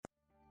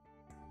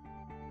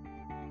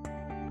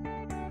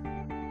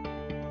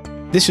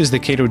This is the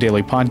Cato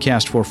Daily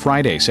Podcast for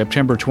Friday,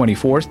 September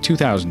 24th,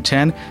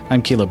 2010.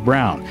 I'm Caleb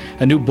Brown.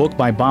 A new book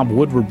by Bob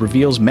Woodward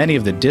reveals many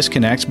of the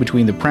disconnects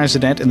between the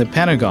president and the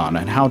Pentagon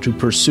and how to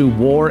pursue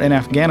war in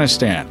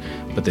Afghanistan.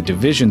 But the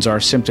divisions are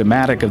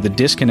symptomatic of the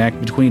disconnect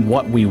between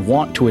what we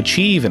want to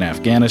achieve in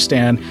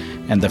Afghanistan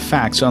and the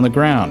facts on the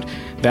ground.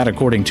 That,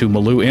 according to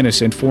Malou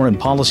Innocent, foreign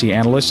policy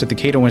analyst at the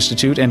Cato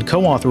Institute and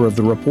co-author of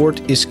the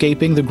report,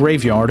 Escaping the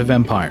Graveyard of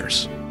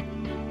Empires.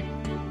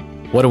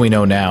 What do we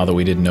know now that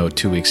we didn't know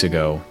 2 weeks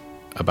ago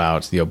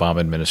about the Obama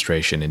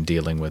administration in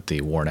dealing with the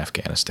war in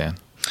Afghanistan?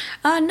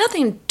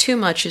 Nothing too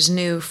much is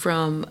new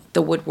from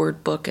the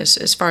Woodward book,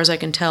 as far as I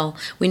can tell.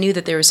 We knew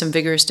that there was some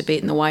vigorous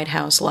debate in the White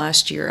House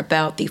last year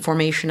about the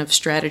formation of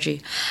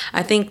strategy.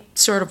 I think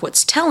sort of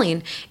what's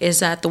telling is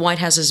that the White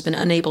House has been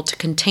unable to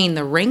contain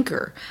the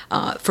rancor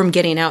from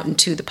getting out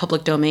into the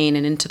public domain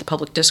and into the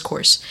public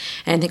discourse.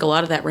 And I think a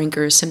lot of that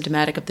rancor is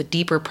symptomatic of the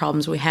deeper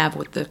problems we have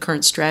with the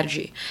current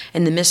strategy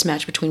and the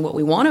mismatch between what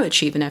we want to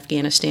achieve in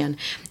Afghanistan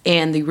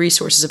and the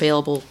resources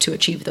available to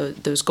achieve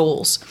those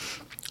goals.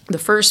 The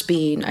first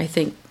being, I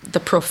think, the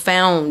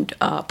profound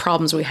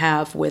problems we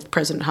have with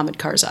President Hamid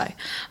Karzai.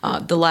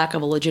 The lack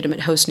of a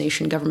legitimate host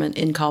nation government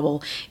in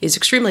Kabul is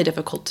extremely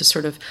difficult to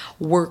sort of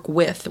work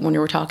with when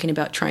we're talking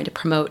about trying to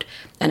promote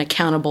an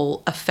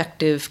accountable,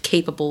 effective,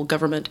 capable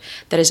government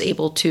that is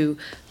able to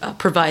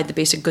provide the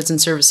basic goods and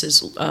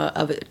services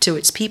to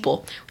its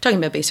people. We're talking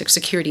about basic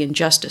security and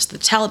justice that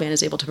the Taliban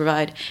is able to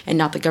provide and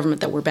not the government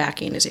that we're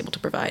backing is able to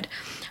provide.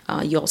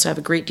 You also have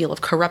a great deal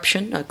of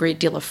corruption, a great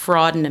deal of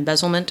fraud and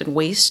embezzlement and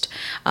waste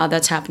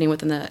that's happening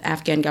within the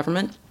Afghan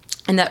government.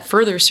 And that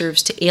further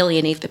serves to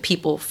alienate the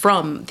people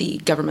from the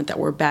government that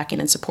we're backing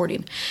and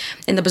supporting.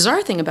 And the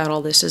bizarre thing about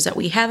all this is that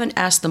we haven't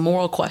asked the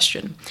moral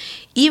question.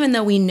 Even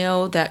though we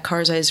know that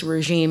Karzai's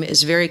regime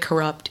is very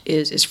corrupt,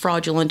 is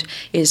fraudulent,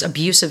 is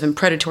abusive and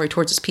predatory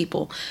towards its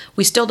people,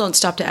 we still don't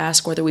stop to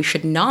ask whether we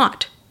should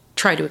not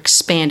try to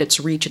expand its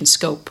reach and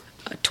scope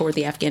toward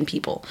the Afghan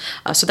people.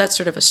 So that's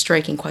sort of a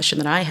striking question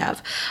that I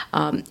have.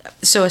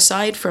 So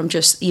aside from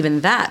just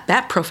even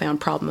that profound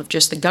problem of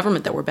just the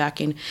government that we're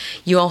backing,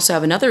 you also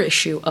have another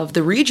issue of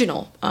the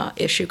regional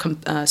issue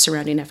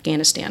surrounding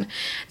Afghanistan.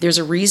 There's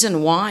a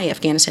reason why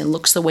Afghanistan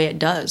looks the way it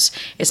does.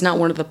 It's not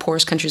one of the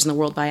poorest countries in the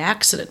world by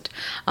accident.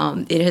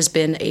 It has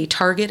been a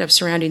target of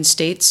surrounding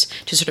states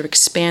to sort of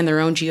expand their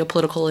own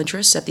geopolitical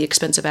interests at the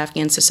expense of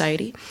Afghan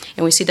society.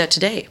 And we see that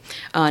today,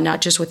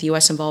 not just with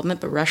U.S.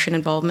 involvement, but Russian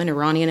involvement,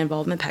 Iranian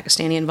involvement,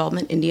 Pakistani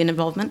involvement, Indian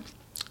involvement.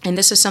 And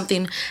this is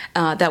something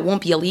that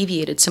won't be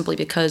alleviated simply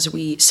because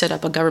we set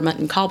up a government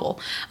in Kabul,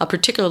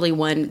 particularly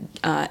when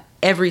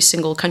every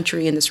single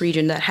country in this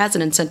region that has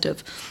an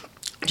incentive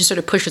to sort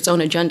of push its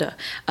own agenda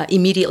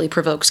immediately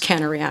provokes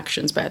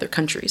counter-reactions by other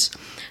countries.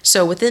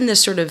 So within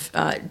this sort of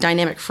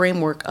dynamic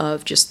framework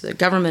of just the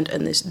government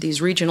and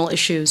these regional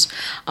issues,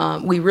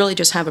 we really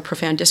just have a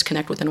profound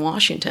disconnect within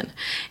Washington.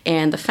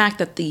 And the fact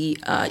that the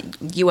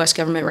U.S.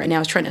 government right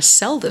now is trying to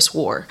sell this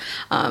war,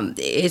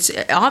 it's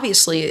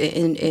obviously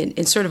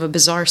in sort of a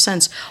bizarre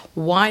sense,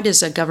 why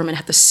does a government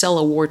have to sell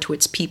a war to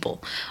its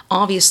people?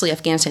 Obviously,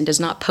 Afghanistan does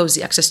not pose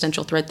the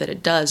existential threat that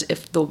it does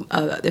if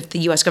the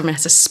U.S. government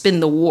has to spin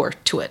the war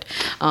to it.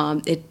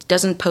 It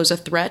doesn't pose a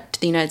threat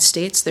to the United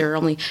States. There are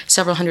only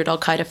several hundred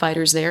al-Qaeda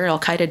fighters there.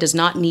 Al-Qaeda does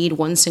not need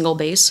one single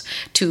base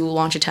to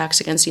launch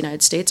attacks against the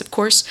United States. Of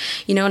course,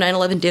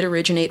 9/11 did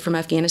originate from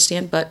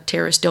Afghanistan, but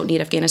terrorists don't need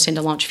Afghanistan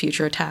to launch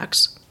future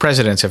attacks.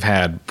 Presidents have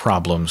had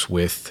problems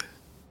with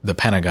the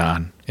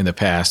Pentagon in the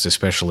past,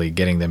 especially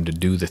getting them to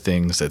do the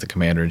things that the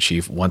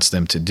commander-in-chief wants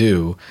them to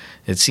do.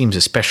 It seems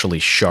especially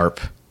sharp.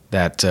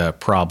 That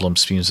problem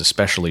seems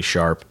especially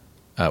sharp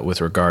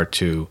with regard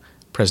to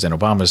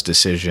President Obama's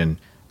decision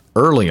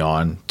early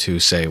on to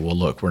say, well,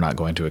 look, we're not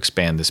going to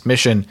expand this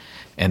mission,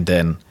 and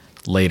then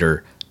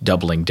later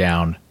doubling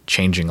down,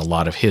 changing a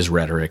lot of his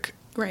rhetoric.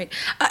 Right.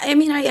 I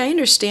mean, I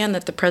understand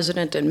that the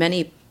president and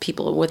many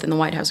people within the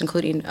White House,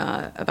 including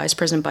Vice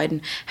President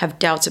Biden, have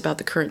doubts about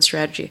the current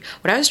strategy.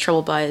 What I was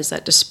troubled by is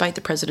that despite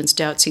the president's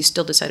doubts, he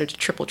still decided to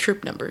triple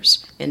troop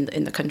numbers in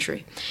the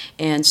country.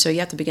 And so you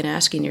have to begin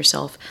asking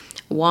yourself,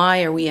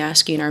 why are we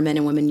asking our men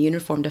and women in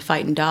uniform to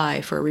fight and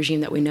die for a regime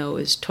that we know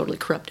is totally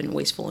corrupt and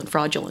wasteful and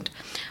fraudulent?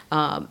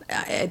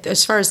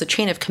 As far as the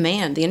chain of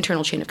command, the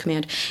internal chain of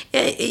command,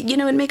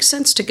 it makes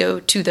sense to go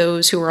to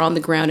those who are on the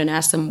ground and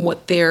ask them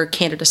what their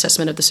candid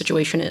assessment of the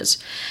situation is.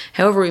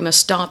 However, we must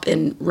stop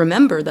and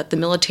remember that the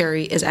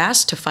military is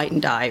asked to fight and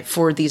die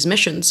for these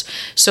missions,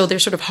 so they're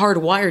sort of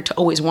hardwired to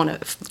always want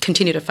to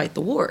continue to fight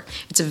the war.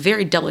 It's a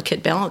very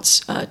delicate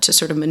balance to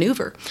sort of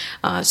maneuver.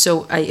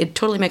 So it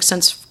totally makes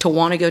sense to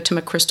want to go to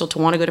McChrystal, to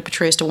want to go to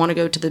Petraeus, to want to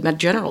go to the Med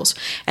generals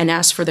and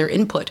ask for their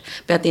input.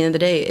 But at the end of the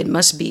day, it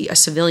must be a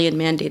civilian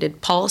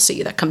mandated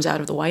policy that comes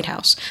out of the White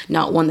House,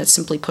 not one that's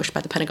simply pushed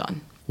by the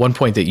Pentagon. One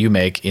point that you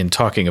make in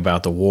talking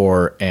about the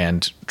war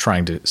and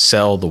trying to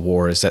sell the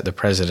war is that the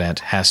president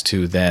has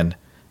to then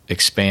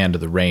expand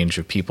the range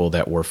of people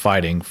that we're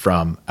fighting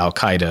from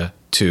al-Qaeda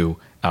to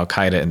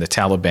al-Qaeda and the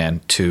Taliban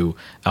to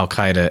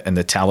al-Qaeda and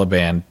the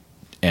Taliban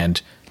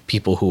and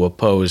people who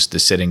oppose the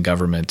sitting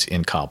government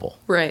in Kabul.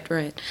 Right.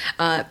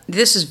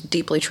 This is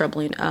deeply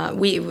troubling.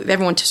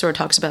 Everyone sort of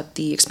talks about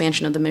the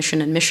expansion of the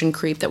mission and mission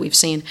creep that we've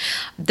seen.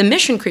 The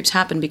mission creeps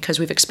happen because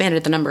we've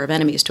expanded the number of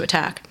enemies to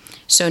attack.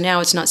 So now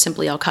it's not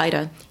simply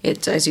Al-Qaeda.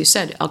 It's, as you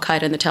said,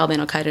 Al-Qaeda and the Taliban,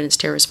 Al-Qaeda and its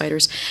terrorist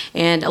fighters.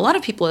 And a lot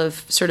of people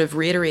have sort of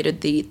reiterated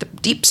the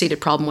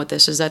deep-seated problem with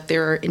this is that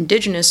there are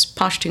indigenous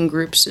Pashtun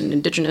groups and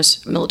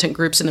indigenous militant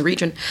groups in the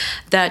region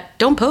that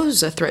don't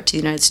pose a threat to the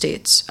United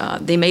States.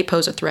 They may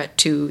pose a threat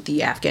to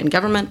the Afghan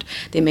government.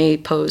 They may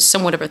pose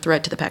somewhat of a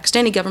threat to the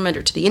Pakistani government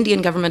or to the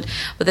Indian government,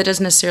 but that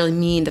doesn't necessarily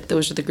mean that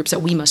those are the groups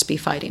that we must be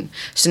fighting.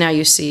 So now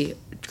you see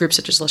groups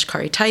such as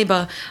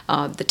Lashkar-e-Taiba,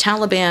 the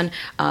Taliban,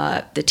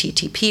 the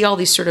TTP, all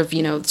these sort of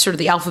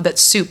the alphabet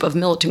soup of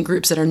militant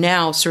groups that are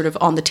now sort of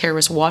on the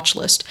terrorist watch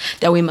list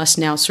that we must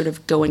now sort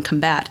of go and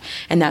combat.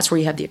 And that's where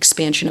you have the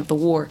expansion of the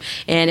war.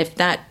 And if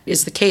that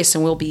is the case,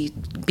 then we'll be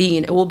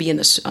in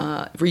this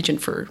region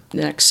for the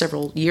next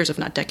several years, if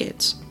not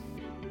decades.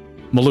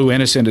 Malou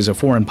Innocent is a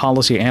foreign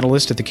policy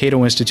analyst at the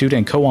Cato Institute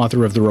and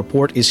co-author of the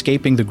report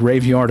Escaping the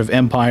Graveyard of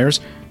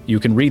Empires. You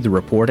can read the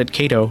report at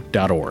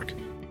cato.org.